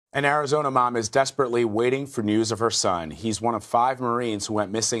An Arizona mom is desperately waiting for news of her son. He's one of 5 Marines who went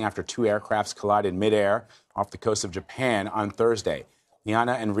missing after 2 aircrafts collided midair off the coast of Japan on Thursday.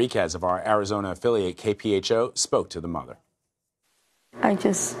 Liana Enriquez of our Arizona affiliate KPHO spoke to the mother. I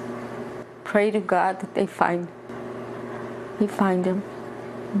just pray to God that he find him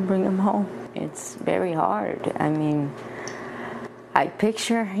and bring him home. It's very hard. I mean, I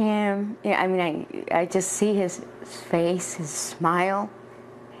picture him. I just see his face, his smile,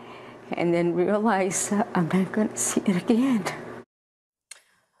 and then realize I'm not going to see it again.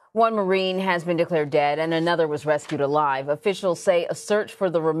 One Marine has been declared dead and another was rescued alive. Officials say a search for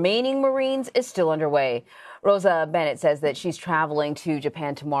the remaining Marines is still underway. Rosa Bennett says that she's traveling to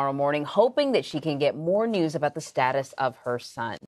Japan tomorrow morning, hoping that she can get more news about the status of her son.